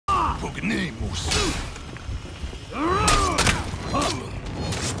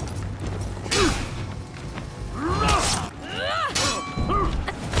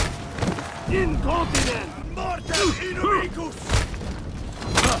Incontinent! Mortem inumicus!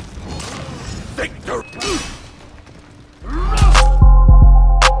 Victor!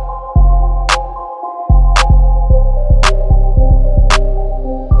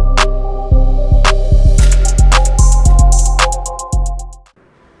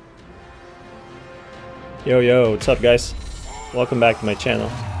 Yo, what's up guys? Welcome back to my channel.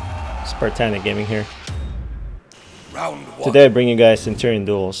 Spartanic Gaming here. Round one. Today I bring you guys Centurion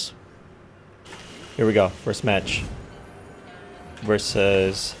Duels. Here we go, first match.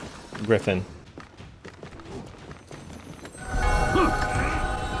 Versus Griffin.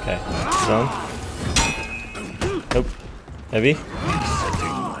 Okay, zone. Nope. Heavy.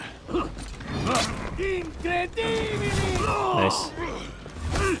 Nice.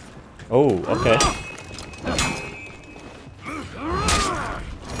 Oh, okay.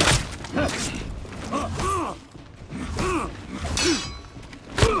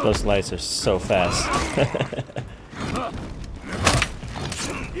 Those lights are so fast.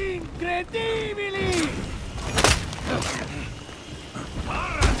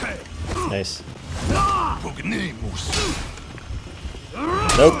 Nice.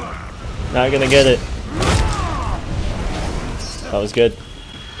 Nope. Not gonna get it. That was good.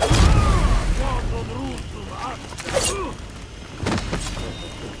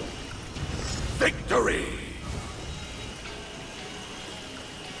 Victory!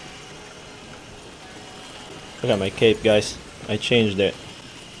 Look at my cape, guys. I changed it.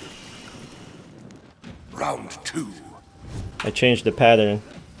 Round two. I changed the pattern.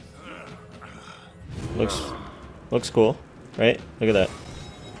 Looks cool, right? Look at that.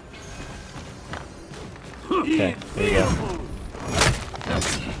 Okay, there you go.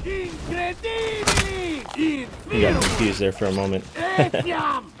 You got confused there for a moment.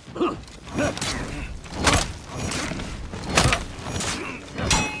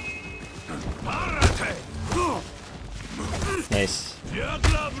 Nice.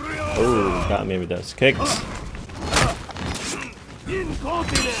 Oh, got me with those kicks.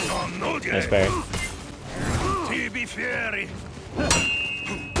 Nice parry.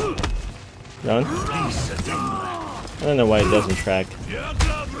 Done? I don't know why it doesn't track.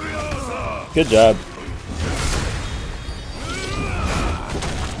 Good job.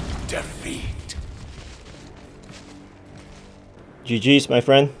 Defeat. GG's, my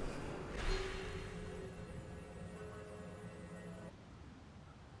friend.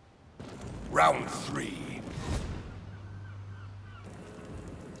 Round three.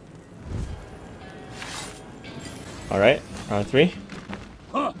 Alright, round three.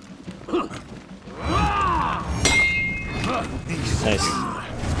 Nice.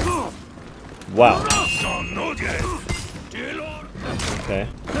 Wow. Okay.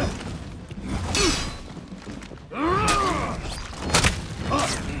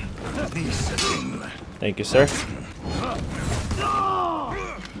 Thank you, sir.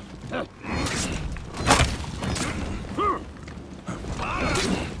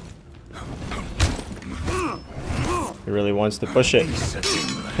 He really wants to push it.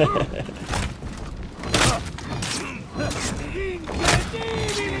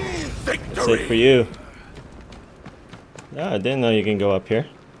 That's it for you. Ah, I didn't know you can go up here.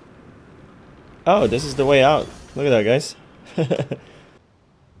 Oh, this is the way out. Look at that, guys.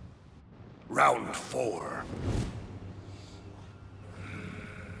 Round four.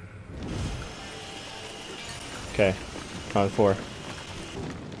 Okay, round four.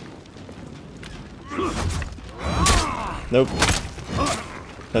 Nope.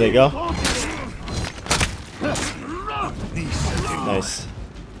 There you go. Nice.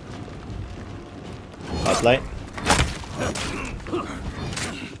 Backplate.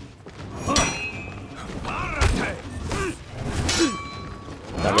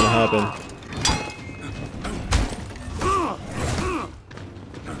 Not gonna happen.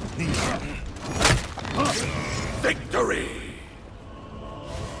 Victory.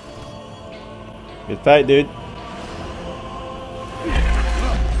 Good fight, dude.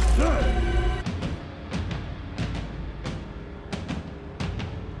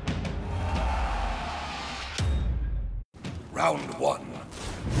 Round one.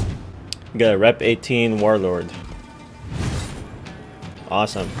 We got a Rep 18 Warlord.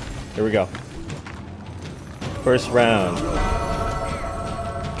 Awesome. Here we go. First round.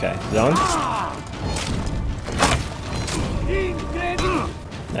 Okay, zone.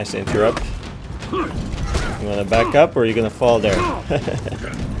 Nice interrupt. You wanna back up or are you gonna fall there?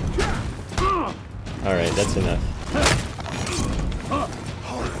 Alright, that's enough.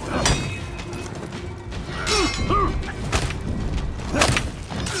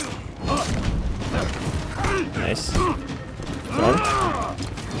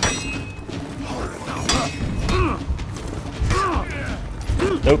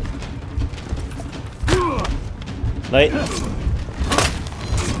 Nope. Light.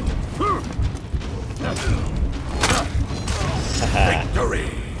 Haha.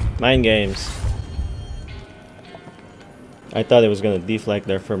 Mind games. I thought it was gonna deflect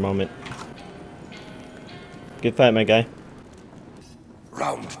there for a moment. Good fight, my guy.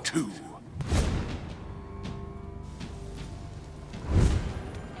 Round 2.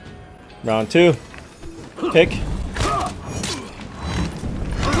 Round 2. Pick.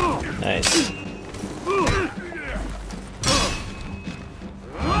 Nice.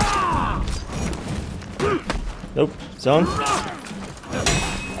 Nope. Zone.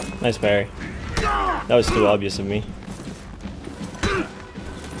 Nice parry. That was too obvious of me.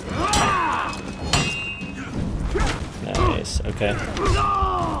 Nice. Okay.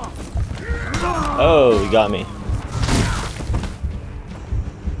 Oh, he got me.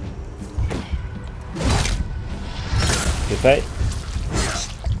 Good fight.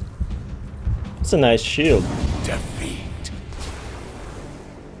 It's a nice shield. Defeat.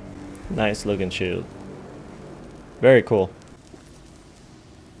 Nice looking shield. Very cool.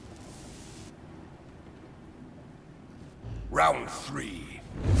 Round 3.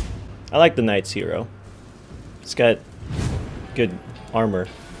 I like the Knight's hero. It's got good armor.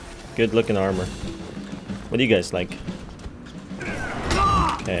 Good looking armor. What do you guys like?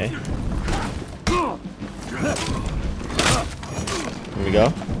 Okay. Here we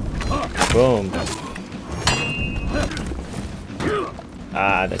go. Boom.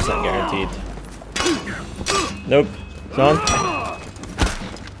 Ah, that's not guaranteed. Nope. It's on.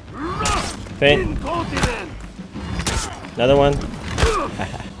 Faint. Another one.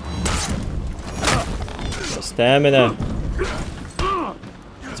 No stamina.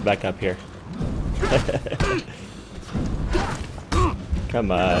 Let's back up here.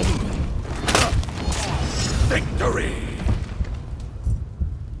 Come on. Victory.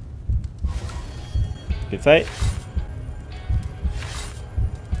 Good fight.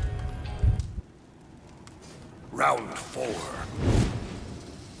 Round 4.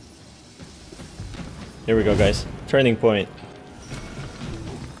 Here we go, guys. Turning point.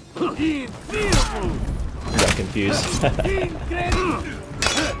 Got confused.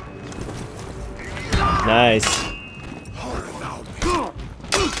 Nice.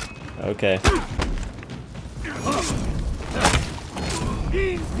 Okay.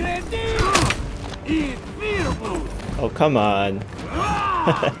 Oh, come on.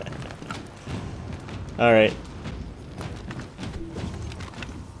 All right.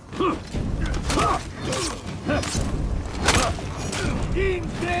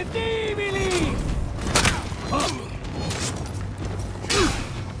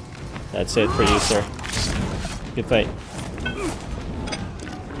 That's it for you, sir. Good fight.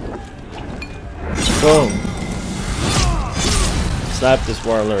 Boom. Slap this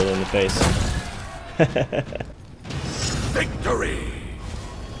warlord in the face. Victory.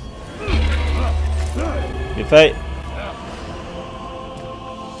 Good fight.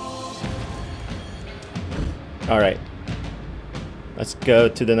 Alright. Let's go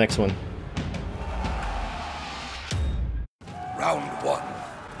to the next one. Round 1.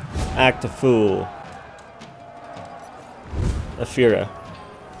 Act a fool. Afira.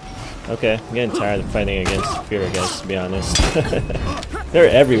 Okay, I'm getting tired of fighting against Afira guys, to be honest. They're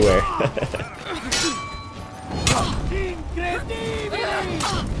everywhere.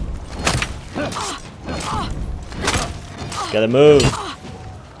 Gotta move.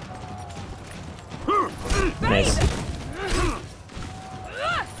 Nice.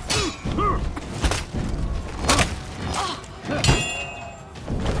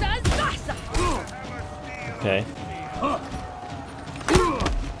 Okay.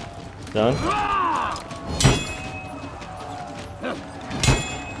 Done.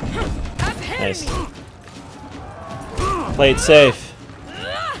 Nice. Play it safe.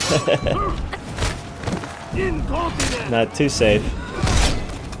 Not too safe.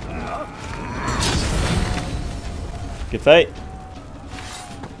 Good fight.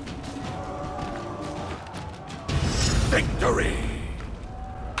 Victory.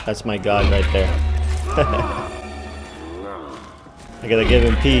 That's my god right there. I gotta give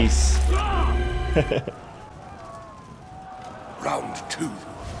him peace. Round 2.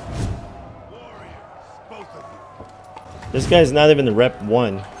 This guy's not even the rep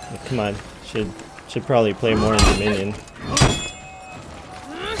 1. Like, come on, should probably play more in Dominion.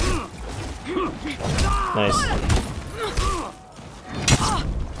 Nice.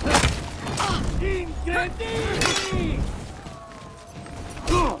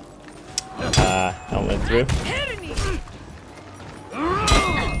 That went through.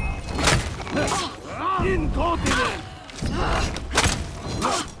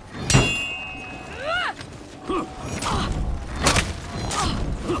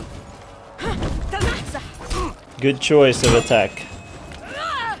 Good choice of attack.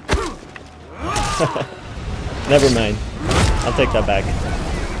 Never mind. I'll take that back.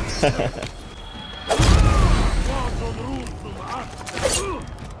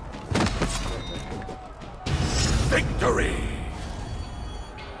 Victory!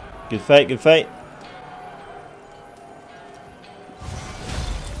 Good fight, good fight.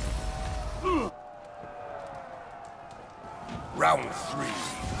 Round 3.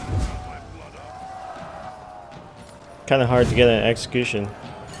 Kind of hard to get an execution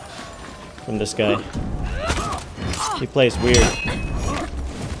from this guy. He plays weird.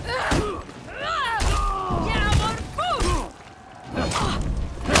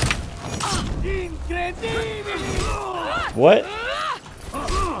 What?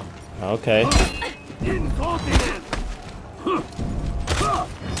 Okay.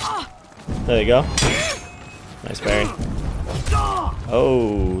 There you go. Nice parry.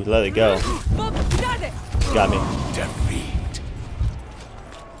 Oh, let it go. Got me. Defeat.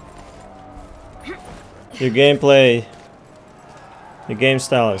 Your gameplay, your game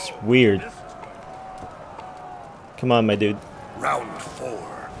style is weird. Come on, my dude. Round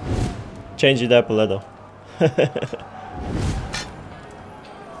 4. Change it up a little.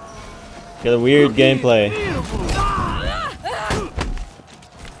 Got a weird gameplay.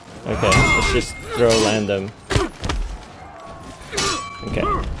 Okay, let's just throw random. Okay,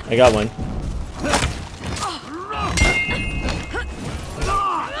 I got one.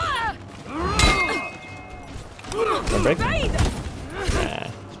 One break? Nah.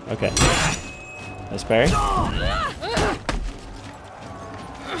 Okay. Nice parry.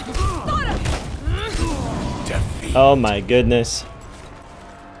 Defeat. Oh my goodness.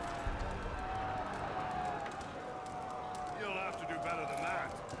 You'll have to do better than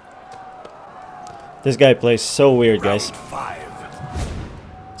that. This guy plays so weird, guys. Round 5.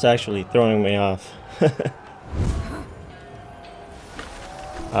 It's actually throwing me off.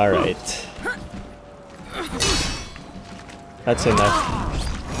 Alright. That's enough.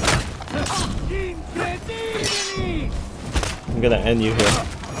 I'm gonna end you here.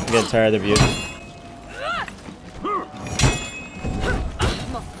 I'm getting tired of you.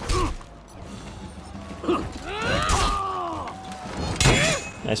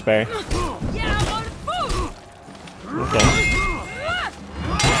 Nice parry. Okay.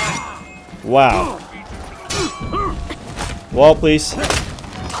 Wow. Wall, please.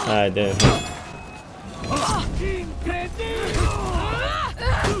 I did.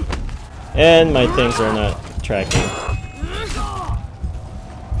 And my things are not tracking.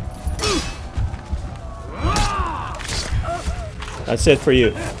 That's it for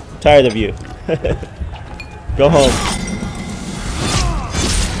you. Tired of you. Go home.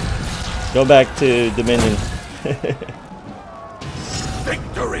 Go back to Dominion.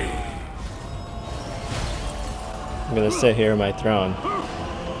 Victory. I'm gonna sit here on my throne.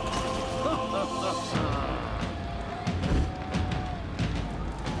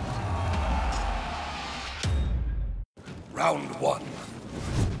 Round 1.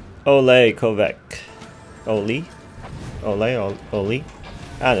 Ole Kovac. Oli? Ole? Oli?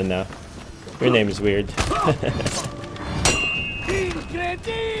 I don't know. Your name is weird.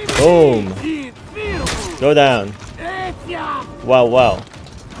 Boom! Go down. Wow, wow.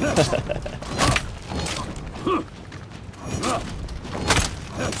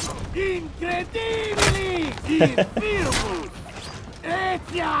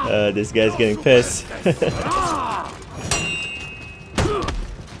 This guy's getting pissed.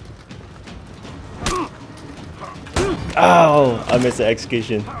 Ow! I missed the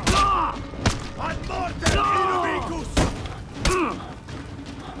execution.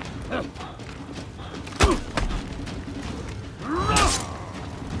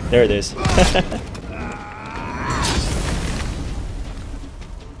 There it is.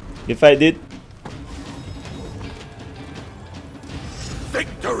 Good fight, dude.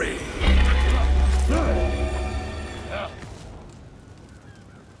 Victory.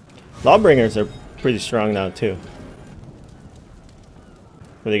 Lawbringers are pretty strong now too.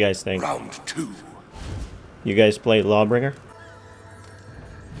 What do you guys think? Round 2. You guys play Lawbringer?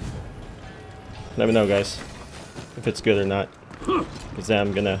 Let me know, guys, if it's good or not. Cause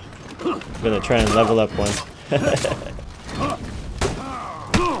I'm gonna try and level up one.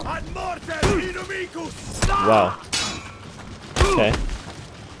 Wow. Okay.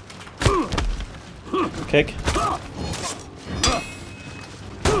 Kick.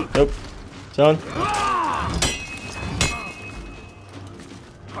 Nope. Zone.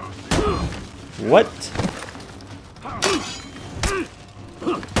 What?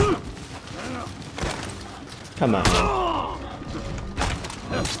 Come on, man.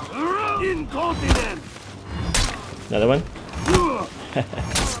 Another one.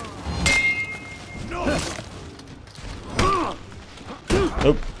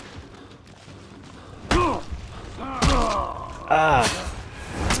 Nope. Ah!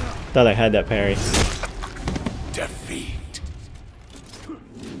 Thought I had that parry. Defeat.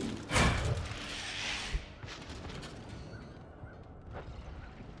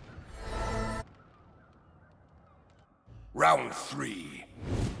 Round 3.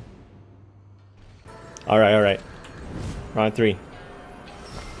 Alright, alright. Round 3.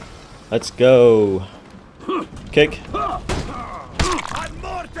 Let's go. Kick.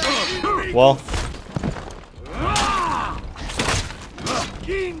 Wall.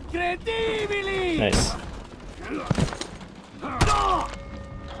 Nice.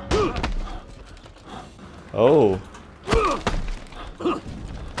 Oh.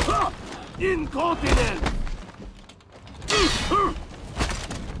 Incontinent.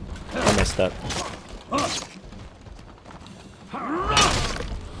 I messed up.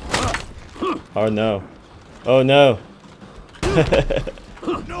 Oh no. Oh no.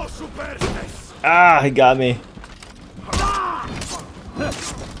 No superstitious. Ah, he got me.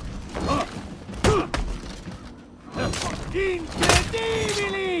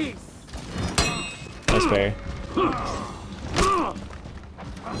 Incredibilis. That's fair.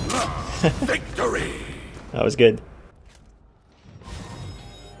 Victory. That was good.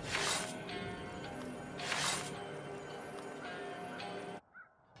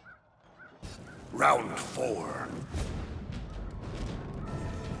 Round 4.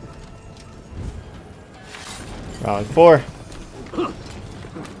 Round 4.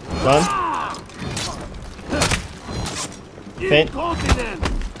 Done. Faint.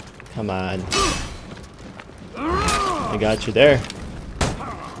 Come on. I got you there.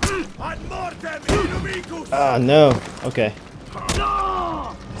 Ah, no. Okay.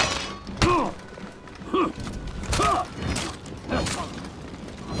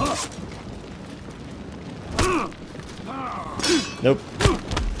 Nope.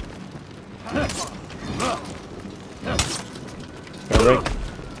 Got right.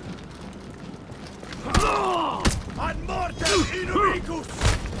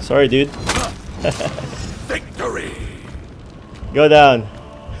 Sorry, dude. Victory. Go down.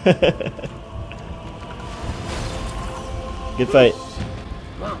 Good fight.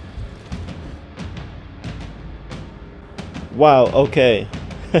 Wow, okay.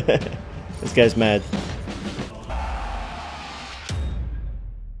 This guy's mad.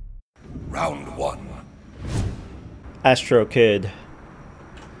 Round 1. Astro Kid.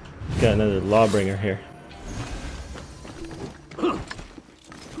 Got another Lawbringer here.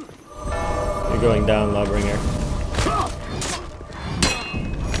 You're going down, Lawbringer.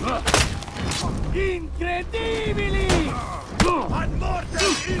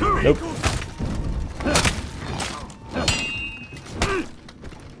 Nope.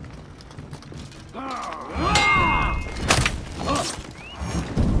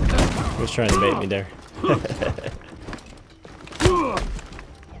 He was trying to bait me there.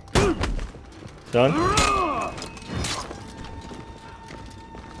 Done?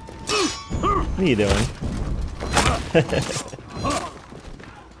 What are you doing?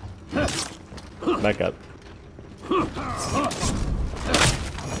 Back up.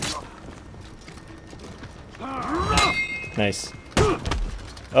 Nice.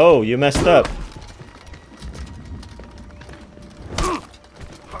 Oh, you messed up.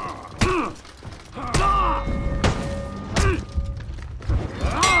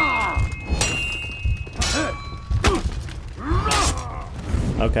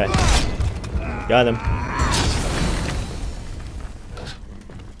 Okay. Got him.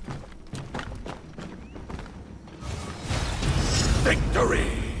 Victory.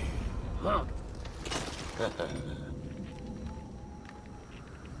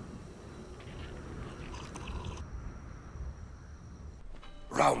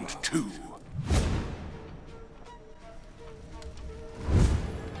 Round 2.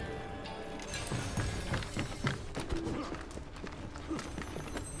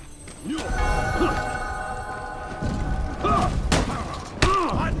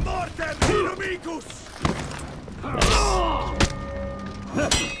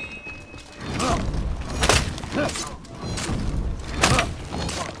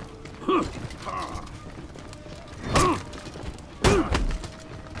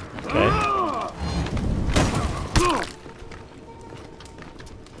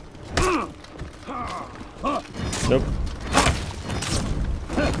 Nope.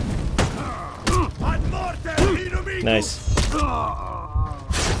 Nice.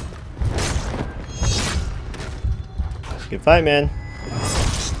 Good fight, man.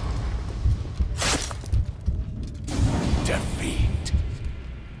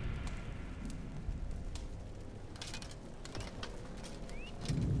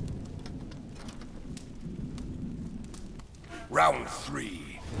 Round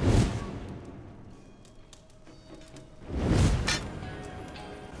 3.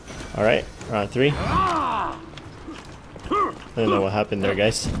 Alright, round 3. I don't know what happened there,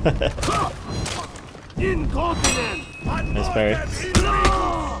 guys. Nice parry.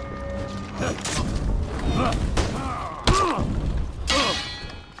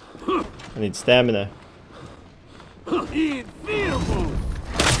 I need stamina.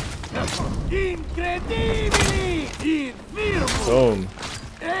 Boom.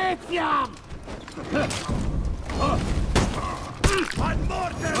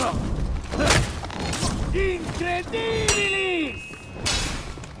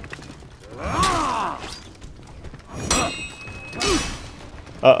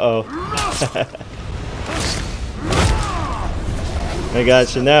 Uh-oh. I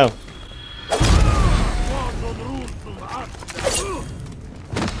got you now.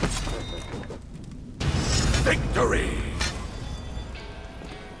 Victory!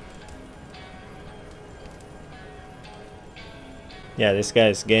 Yeah, this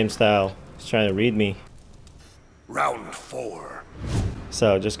guy's game style is trying to read me. Round 4.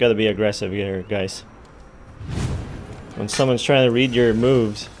 So just gotta be aggressive here, guys. When someone's trying to read your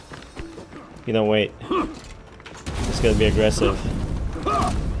moves, you don't wait. Just gotta be aggressive.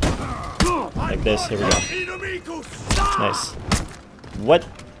 Like this, here we go. Nice. What?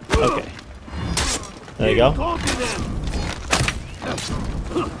 Okay. There you go.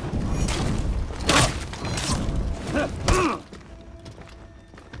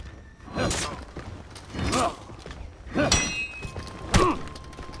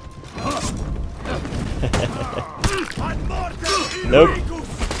 Nope.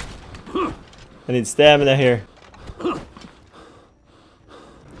 I need stamina here.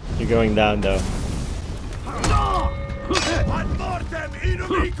 You're going down though.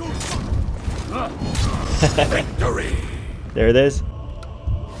 Victory! There it is.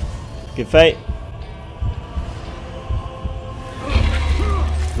 Good fight.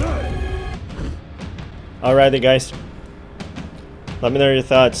 Alrighty, guys. Let me know your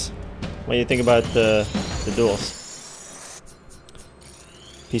thoughts. What do you think about the duels?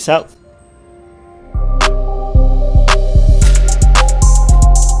 Peace out.